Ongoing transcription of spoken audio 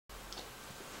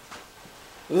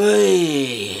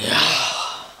I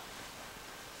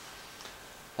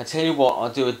tell you what,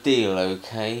 I'll do a deal,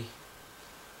 okay?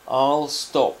 I'll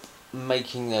stop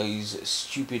making those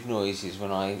stupid noises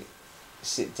when I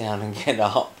sit down and get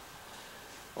up.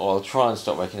 Or I'll try and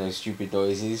stop making those stupid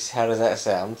noises. How does that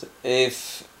sound?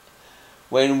 If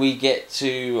when we get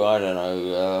to, I don't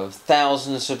know,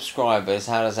 1,000 subscribers,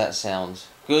 how does that sound?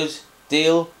 Good?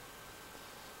 Deal?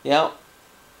 Yeah?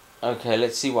 Okay,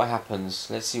 let's see what happens.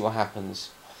 Let's see what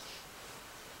happens.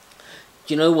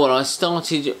 Do you know what? I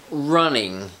started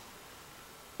running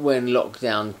when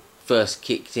lockdown first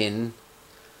kicked in.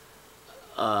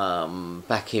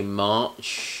 Back in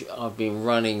March. I've been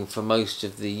running for most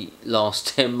of the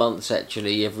last 10 months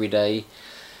actually, every day,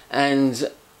 and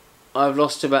I've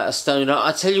lost about a stone.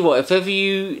 I tell you what, if ever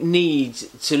you need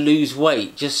to lose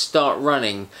weight, just start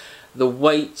running. The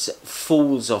weight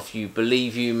falls off you,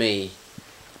 believe you me.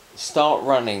 Start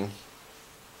running.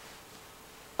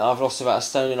 I've lost about a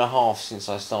stone and a half since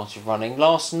I started running.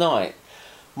 Last night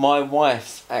my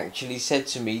wife actually said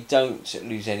to me, don't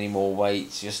lose any more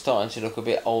weight, you're starting to look a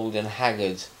bit old and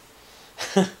haggard.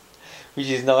 Which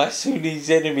is nice. Who needs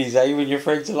enemies, eh, when your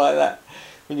friends are like that?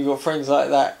 When you've got friends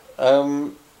like that.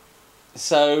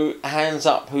 So, hands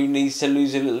up who needs to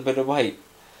lose a little bit of weight.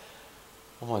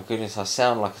 Oh my goodness, I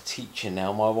sound like a teacher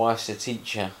now. My wife's a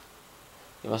teacher.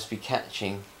 It must be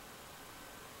catching.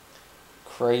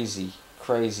 Crazy,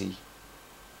 crazy.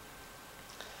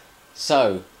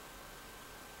 So,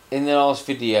 in the last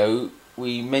video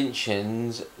we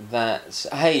mentioned that,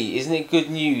 hey, isn't it good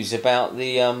news about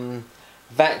the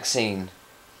vaccine?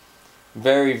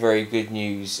 Very, very good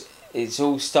news. It's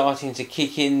all starting to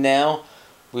kick in now.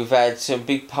 We've had some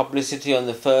big publicity on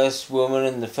the first woman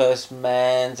and the first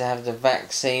man to have the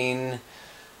vaccine.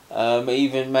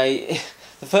 Even made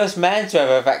the first man to have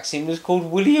a vaccine was called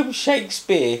William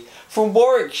Shakespeare from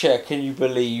Warwickshire, can you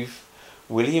believe?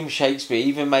 William Shakespeare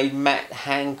even made Matt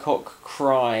Hancock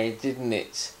cry, didn't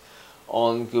it?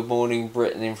 On Good Morning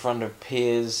Britain in front of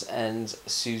Piers and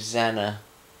Susanna.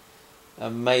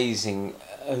 Amazing.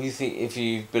 If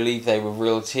you believe they were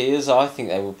real tears, I think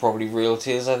they were probably real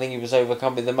tears. I think he was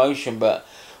overcome with emotion. But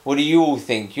what do you all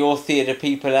think? Your theatre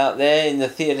people out there in the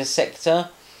theatre sector,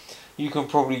 you can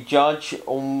probably judge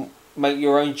or make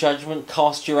your own judgment,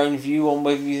 cast your own view on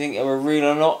whether you think they were real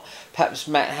or not. Perhaps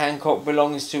Matt Hancock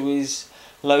belongs to his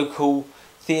local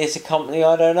theatre company,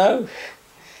 I don't know.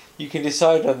 You can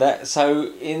decide on that.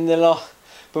 So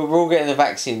but we're all getting the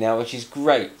vaccine now, which is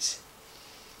great.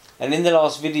 And in the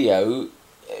last video,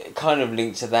 kind of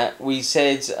linked to that, we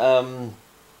said,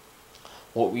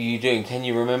 what were you doing? Can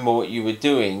you remember what you were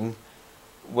doing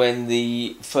when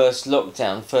the first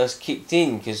lockdown first kicked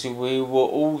in? Because we were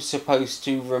all supposed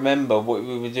to remember what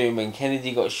we were doing when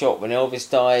Kennedy got shot, when Elvis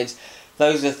died.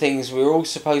 Those are things we were all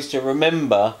supposed to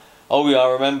remember. Oh yeah,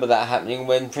 I remember that happening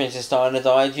when Princess Diana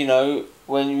died, you know,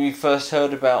 when we first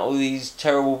heard about all these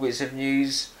terrible bits of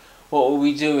news. What were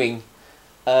we doing?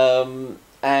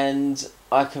 And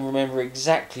I can remember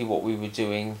exactly what we were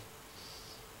doing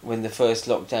when the first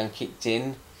lockdown kicked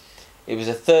in. It was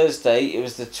a Thursday, it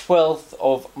was the 12th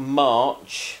of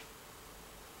March.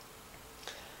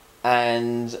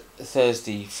 And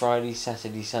Thursday, Friday,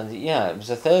 Saturday, Sunday. Yeah, it was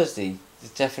a Thursday.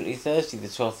 It's definitely Thursday, the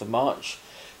 12th of March.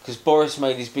 Because Boris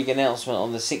made his big announcement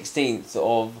on the 16th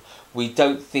of, we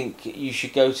don't think you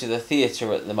should go to the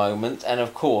theatre at the moment. And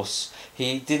of course,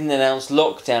 he didn't announce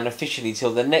lockdown officially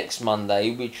till the next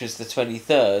Monday, which was the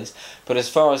 23rd. But as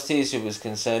far as theatre was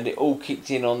concerned, it all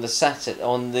kicked in on the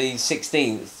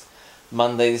 16th,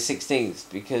 Monday the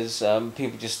 16th, because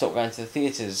people just stopped going to the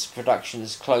theatres.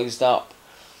 Productions closed up.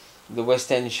 The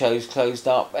West End shows closed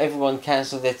up. Everyone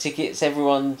cancelled their tickets.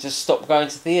 Everyone just stopped going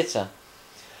to theatre.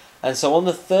 And so on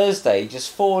the Thursday,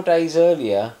 just 4 days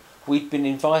earlier, we'd been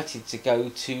invited to go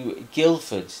to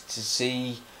Guildford to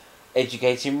see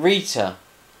Educating Rita.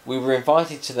 We were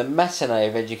invited to the matinee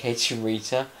of Educating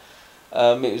Rita.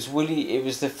 It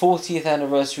was the 40th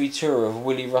anniversary tour of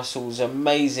Willie Russell's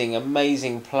amazing,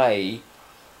 amazing play.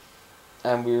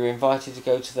 And we were invited to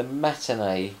go to the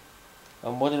matinee.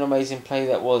 And what an amazing play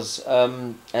that was.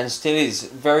 And still is.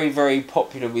 Very, very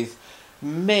popular with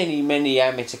many, many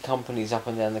amateur companies up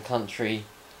and down the country.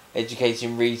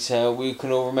 Educating Rita. We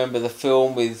can all remember the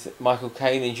film with Michael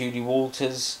Caine and Julie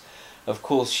Walters. Of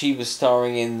course, she was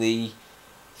starring in the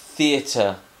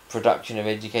theatre production of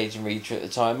Educating Rita at the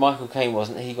time. Michael Caine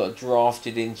wasn't. He got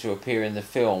drafted in to appear in the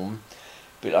film.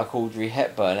 A bit like Audrey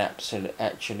Hepburn,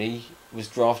 actually, was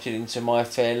drafted into My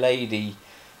Fair Lady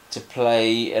to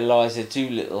play Eliza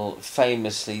Doolittle,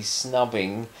 famously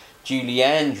snubbing Julie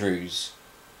Andrews,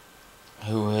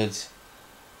 who had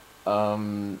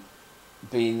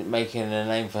been making a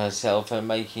name for herself and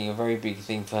making a very big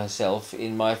thing for herself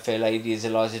in My Fair Lady as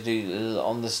Eliza Doolittle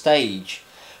on the stage.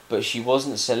 But she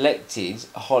wasn't selected.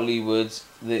 Hollywood,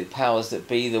 the powers that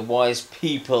be, the wise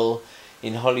people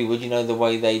in Hollywood, you know, the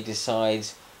way they decide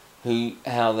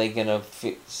how they're going to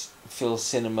fill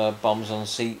cinema bums on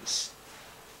seats.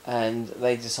 And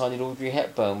they decided Audrey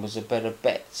Hepburn was a better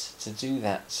bet to do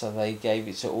that. So they gave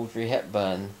it to Audrey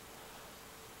Hepburn.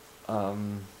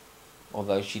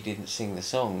 Although she didn't sing the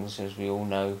songs, as we all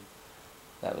know,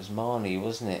 that was Marnie,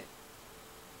 wasn't it?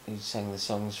 Who sang the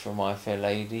songs for My Fair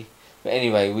Lady. But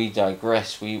anyway, we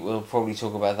digress. We'll probably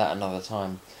talk about that another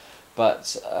time.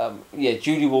 But yeah,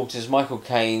 Julie Walters, Michael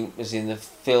Caine was in the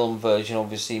film version,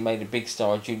 obviously, made a big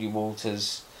star of Julie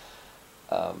Walters,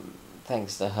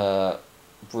 thanks to her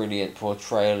brilliant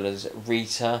portrayal as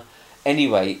Rita.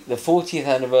 Anyway, the 40th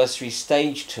anniversary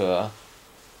stage tour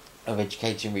of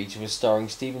Educating Rita was starring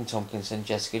Stephen Tompkins and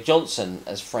Jessica Johnson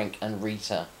as Frank and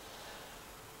Rita.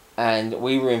 And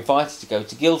we were invited to go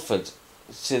to Guildford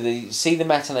to see the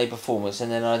matinee performance,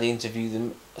 and then I'd interview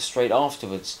them straight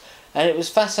afterwards. And it was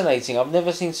fascinating. I've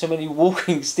never seen so many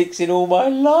walking sticks in all my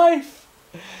life.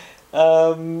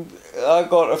 I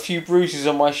got a few bruises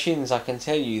on my shins, I can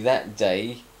tell you, that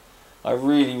day. I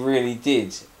really, really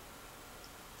did.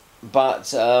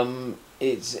 But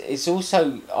it's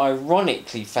also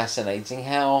ironically fascinating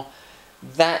how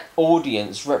that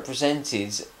audience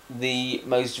represented the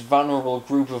most vulnerable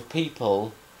group of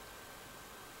people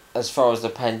as far as the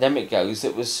pandemic goes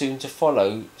that was soon to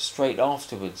follow straight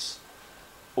afterwards.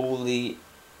 All the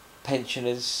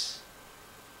pensioners,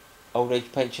 old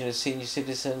age pensioners, senior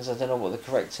citizens, I don't know what the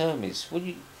correct term is.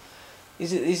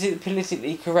 Is it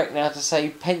politically correct now to say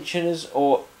pensioners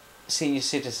or senior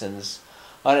citizens?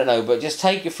 I don't know, but just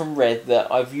take it from Red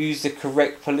that I've used the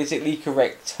politically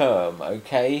correct term,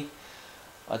 okay?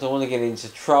 I don't want to get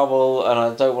into trouble, and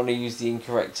I don't want to use the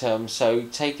incorrect term, so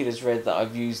take it as read that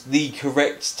I've used the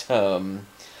correct term.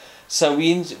 So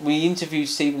we interviewed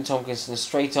Stephen Tompkinson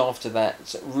straight after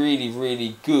that. Really,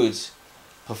 really good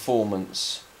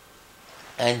performance.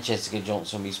 And Jessica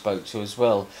Johnson we spoke to as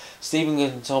well.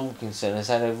 Stephen Tompkinson has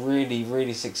had a really,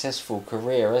 really successful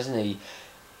career, hasn't he?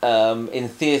 In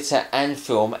theatre and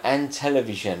film and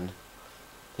television.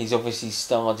 He's obviously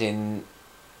starred in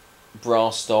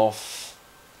Brassed Off,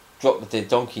 Drop the Dead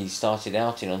Donkey started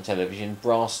out in on television,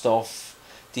 Brassed Off,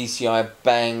 DCI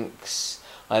Banks.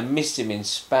 I missed him in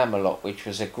Spamalot, which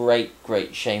was a great,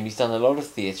 great shame. He's done a lot of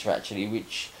theatre actually,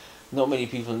 which not many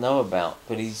people know about.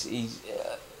 But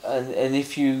and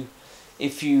if you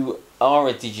are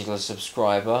a digital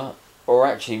subscriber, or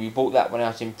actually we bought that one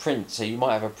out in print, so you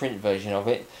might have a print version of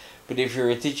it. But if you're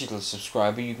a digital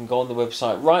subscriber, you can go on the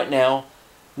website right now,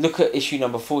 look at issue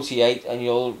number 48, and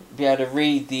you'll be able to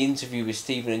read the interview with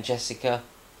Stephen and Jessica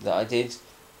that I did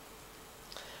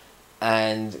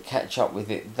and catch up with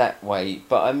it that way.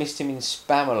 But I missed him in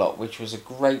Spamalot, which was a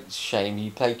great shame. He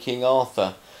played King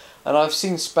Arthur. And I've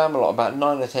seen Spamalot about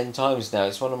 9 or 10 times now.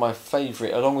 It's one of my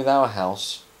favourite, along with Our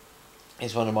House,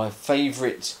 it's one of my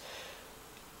favourite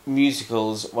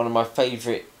musicals, one of my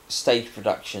favourite stage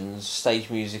productions,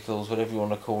 stage musicals, whatever you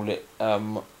want to call it,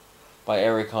 by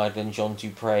Eric Idle and John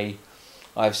Dupre.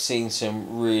 I've seen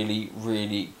some really,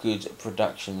 really good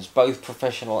productions, both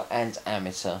professional and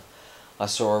amateur. I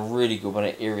saw a really good one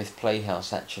at Erith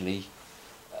Playhouse, actually,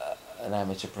 an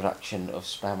amateur production of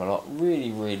Spamalot.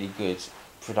 Really, really good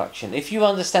production. If you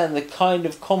understand the kind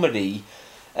of comedy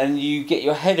and you get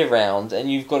your head around,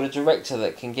 and you've got a director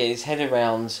that can get his head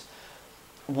around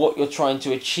what you're trying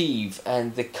to achieve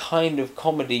and the kind of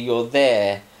comedy you're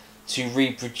there to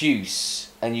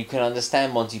reproduce, and you can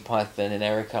understand Monty Python and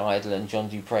Eric Idle and John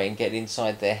Dupre and get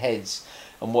inside their heads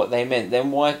and what they meant,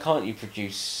 then why can't you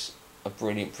produce a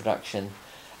brilliant production?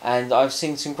 And I've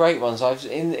seen some great ones.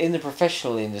 In the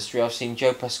professional industry, I've seen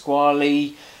Joe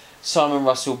Pasquale, Simon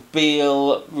Russell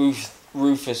Beale,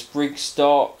 Rufus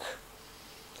Brigstock.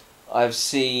 I've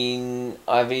seen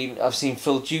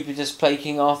Phil Jupiter's play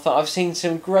King Arthur. I've seen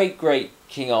some great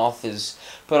King Arthurs,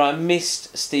 but I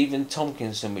missed Stephen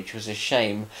Tompkinson, which was a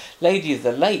shame. Lady of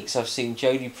the Lakes, I've seen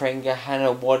Jodie Prenger,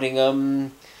 Hannah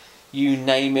Waddingham, you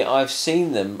name it, I've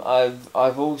seen them.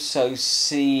 I've also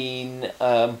seen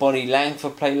Bonnie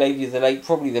Langford play Lady of the Lake,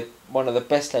 probably one of the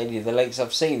best Lady of the Lakes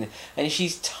I've seen. And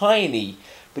she's tiny,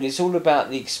 but it's all about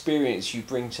the experience you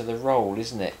bring to the role,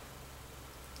 isn't it?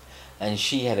 And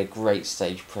she had a great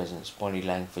stage presence, Bonnie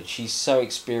Langford. She's so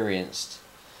experienced.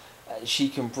 She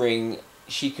can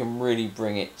really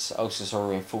bring it. I also saw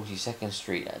her in 42nd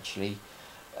Street, actually.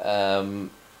 The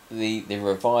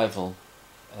revival.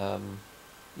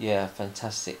 Yeah,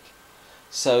 fantastic.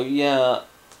 So yeah,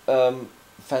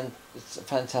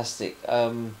 fantastic.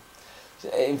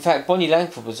 In fact, Bonnie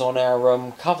Langford was on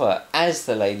our cover as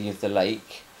the Lady of the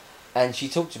Lake, and she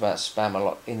talked about spam a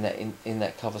lot in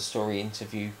that cover story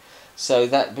interview. So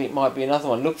might be another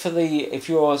one. Look for if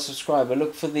you're a subscriber,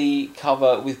 look for the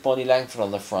cover with Bonnie Langford on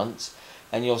the front,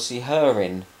 and you'll see her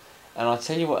in. And I'll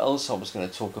tell you what else I was going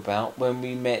to talk about when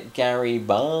we met Gary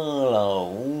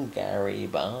Barlow,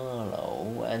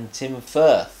 and Tim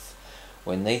Firth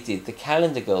when they did the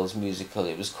Calendar Girls musical.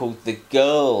 It was called The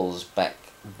Girls back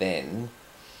then,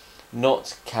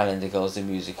 not Calendar Girls the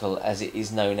musical as it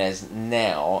is known as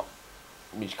now,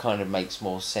 which kind of makes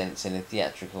more sense in a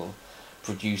theatrical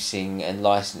producing and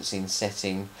licensing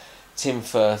setting. Tim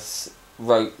Firth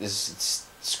wrote this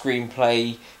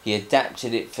screenplay, he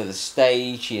adapted it for the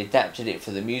stage, he adapted it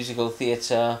for the musical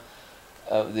theatre,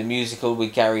 the musical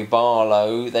with Gary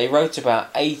Barlow. They wrote about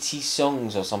 80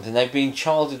 songs or something. They've been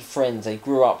childhood friends, they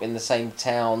grew up in the same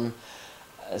town,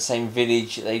 same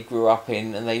village they grew up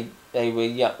in, and they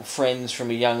were friends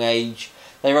from a young age.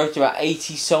 They wrote about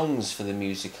 80 songs for the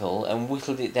musical and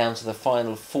whittled it down to the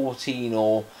final 14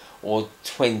 or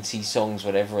 20 songs,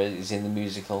 whatever it is in the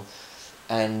musical.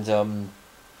 And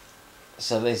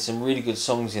so there's some really good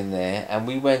songs in there. And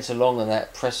we went along on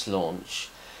that press launch.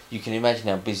 You can imagine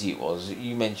how busy it was.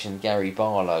 You mentioned Gary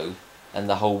Barlow, and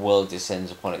the whole world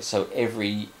descends upon it. So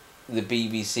the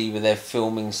BBC were there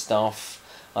filming stuff,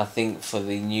 I think, for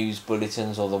the news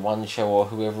bulletins or the One Show or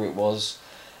whoever it was.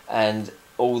 And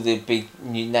all the big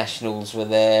nationals were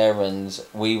there, and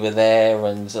we were there,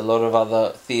 and a lot of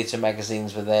other theatre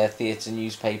magazines were there, theatre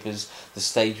newspapers, the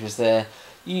stage was there.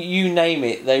 You name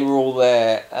it, they were all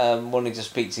there, wanting to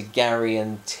speak to Gary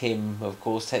and Tim, of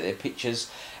course, take their pictures.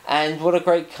 And what a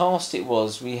great cast it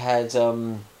was. We had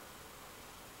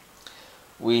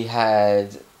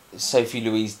Sophie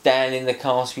Louise Dan in the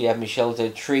cast, we had Michelle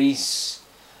Dotrice,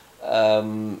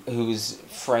 who was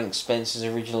Frank Spencer's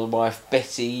original wife,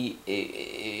 Betty,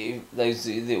 those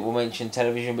that will mention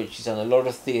television, but she's done a lot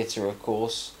of theatre, of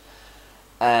course.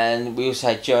 And we also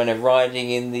had Joanna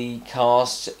Riding in the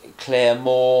cast, Claire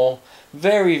Moore,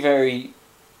 very, very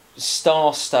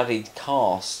star-studded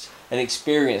cast, an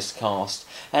experienced cast,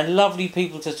 and lovely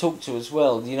people to talk to as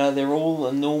well. You know, they're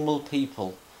all normal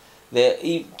people.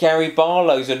 Gary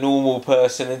Barlow's a normal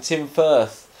person, and Tim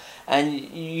Firth. And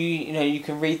you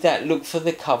can read that. Look for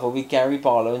the cover with Gary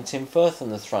Barlow and Tim Firth on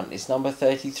the front. It's number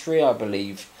 33, I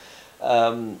believe.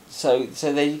 So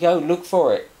there you go. Look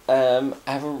for it.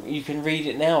 You can read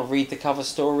it now. Read the cover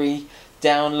story.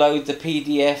 Download the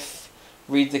PDF.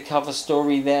 Read the cover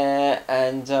story there,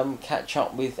 and catch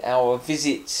up with our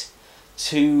visit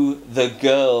to the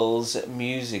Girls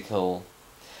musical.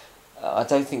 I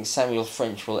don't think Samuel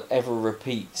French will ever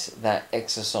repeat that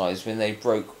exercise when they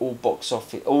broke all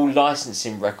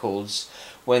licensing records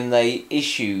when they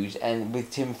issued, and with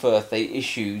Tim Firth they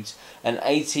issued an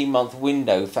 18-month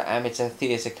window for amateur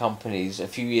theatre companies a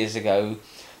few years ago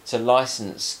to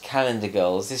license Calendar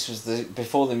Girls. This was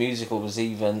before the musical was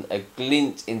even a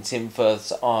glint in Tim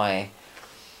Firth's eye.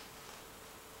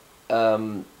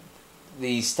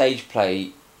 The stage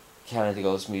play Calendar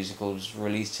Girls musical was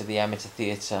released to the amateur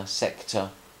theatre sector,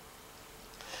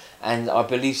 and I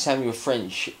believe Samuel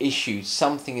French issued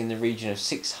something in the region of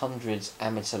 600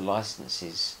 amateur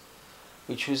licenses,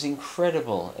 which was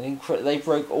incredible. They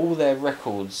broke all their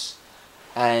records,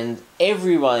 and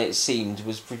everyone, it seemed,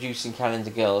 was producing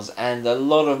Calendar Girls, and a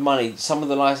lot of money, some of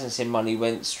the licensing money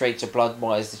went straight to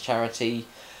Bloodwise, the charity,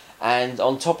 and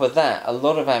on top of that, a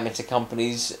lot of amateur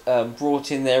companies brought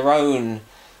in their own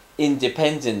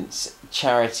independent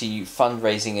charity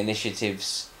fundraising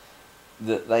initiatives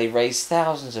that they raised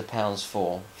thousands of pounds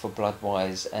for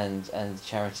Bloodwise and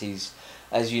charities.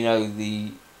 As you know,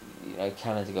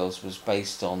 Calendar Girls was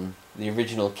based on the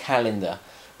original calendar,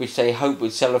 which they hoped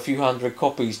would sell a few hundred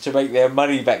copies to make their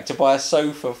money back to buy a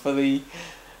sofa for the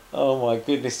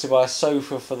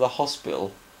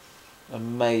hospital.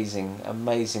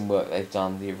 Amazing work they've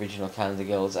done, the original Calendar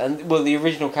Girls. And well, the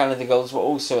original Calendar Girls were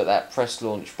also at that press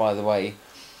launch, by the way,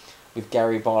 with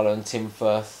Gary Barlow and Tim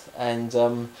Firth. And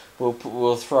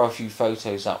we'll throw a few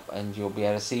photos up and you'll be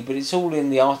able to see. But it's all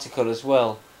in the article as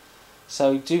well.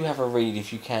 So do have a read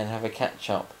if you can, have a catch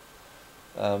up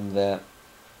there.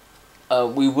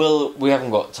 We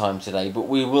haven't got time today, but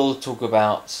we will talk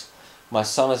about my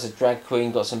son as a drag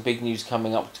queen. Got some big news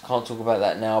coming up. Can't talk about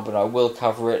that now, but I will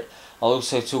cover it. I'll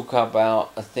also talk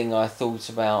about a thing I thought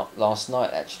about last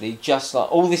night, actually. Just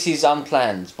like, all this is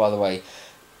unplanned, by the way.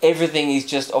 Everything is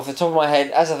just off the top of my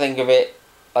head, as I think of it.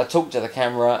 I talk to the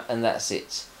camera, and that's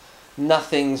it.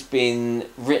 Nothing's been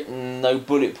written, no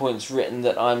bullet points written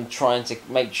that I'm trying to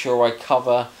make sure I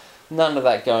cover None of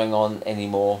that going on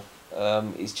anymore.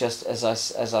 It's just as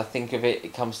I think of it,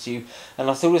 it comes to you. And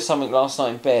I thought of something last night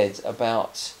in bed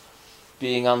about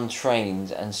being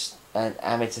untrained and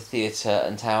amateur theatre,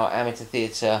 and how amateur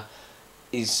theatre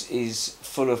is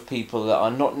full of people that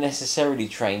are not necessarily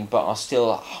trained but are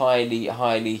still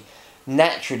highly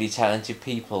naturally talented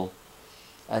people.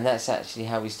 And that's actually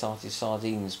how we started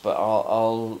Sardines. But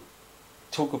I'll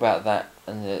talk about that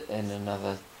in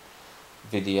another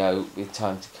video with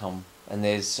time to come. And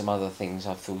there's some other things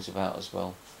I've thought about as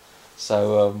well.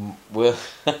 So we'll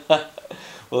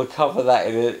we'll cover that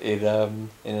in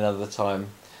another time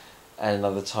and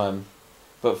another time.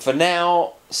 But for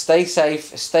now, stay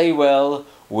safe, stay well.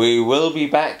 We will be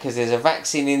back because there's a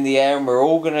vaccine in the air and we're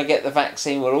all going to get the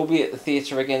vaccine. We'll all be at the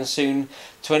theatre again soon.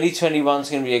 2021 is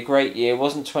going to be a great year.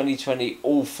 Wasn't 2020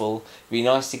 awful? It'd be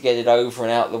nice to get it over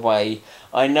and out of the way.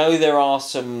 I know there are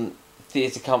some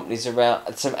theatre companies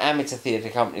around, some amateur theatre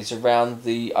companies around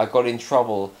I got in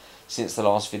trouble since the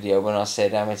last video when I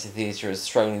said amateur theatre has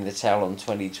thrown in the towel on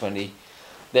 2020.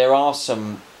 There are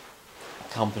some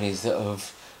companies that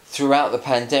have, throughout the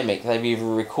pandemic, they've either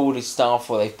recorded stuff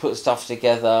or they've put stuff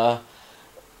together.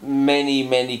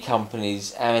 Many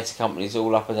companies, amateur companies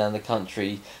all up and down the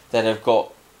country, that have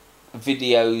got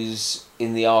videos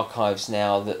in the archives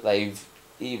now that they've,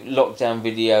 lockdown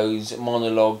videos,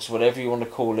 monologues, whatever you want to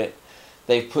call it.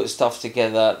 They've put stuff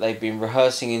together, they've been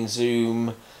rehearsing in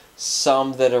Zoom.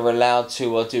 Some that are allowed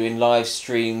to are doing live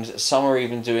streams. Some are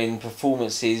even doing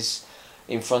performances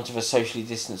in front of a socially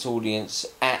distanced audience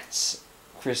at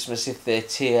Christmas if their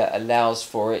tier allows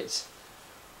for it.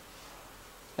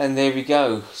 And there we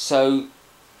go. So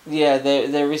yeah,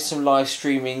 there is some live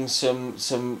streaming, some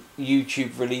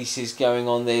YouTube releases going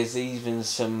on. There's even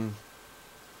some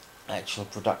actual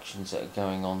productions that are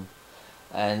going on.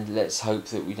 And let's hope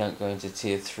that we don't go into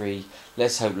tier 3.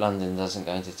 Let's hope London doesn't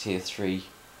go into tier 3.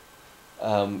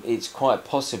 It's quite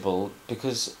possible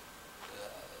because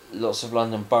lots of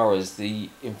London boroughs, the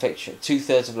infection,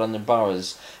 2/3 of London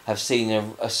boroughs have seen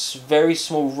a very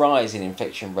small rise in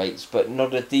infection rates, but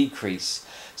not a decrease.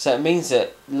 So it means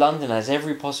that London has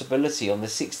every possibility on the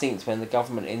 16th, when the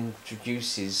government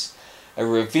introduces a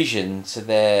revision to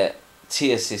their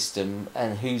tier system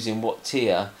and who's in what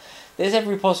tier. There's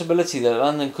every possibility that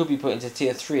London could be put into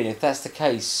tier 3, and if that's the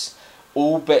case,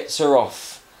 all bets are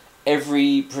off.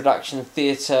 Every production,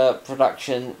 theatre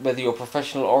production, whether you're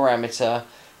professional or amateur,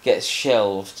 gets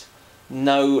shelved.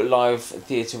 No live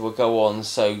theatre will go on,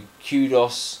 so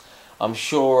kudos. I'm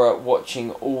sure at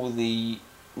watching all the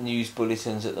news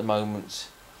bulletins at the moment,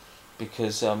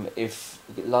 because if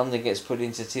London gets put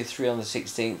into tier 3 on the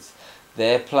 16th,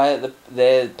 their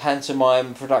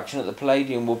pantomime production at the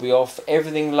Palladium will be off.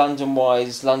 Everything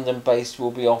London-wise, London-based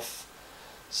will be off.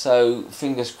 So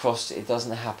fingers crossed it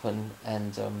doesn't happen,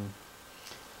 and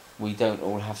we don't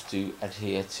all have to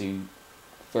adhere to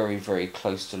very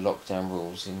close to lockdown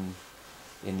rules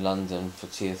in London for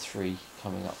tier 3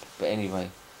 coming up. But anyway,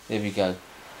 there we go.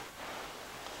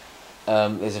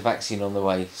 There's a vaccine on the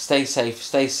way. Stay safe,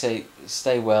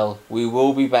 stay well. We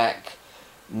will be back.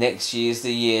 Next year's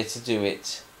the year to do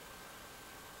it.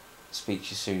 Speak to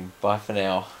you soon. Bye for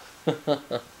now.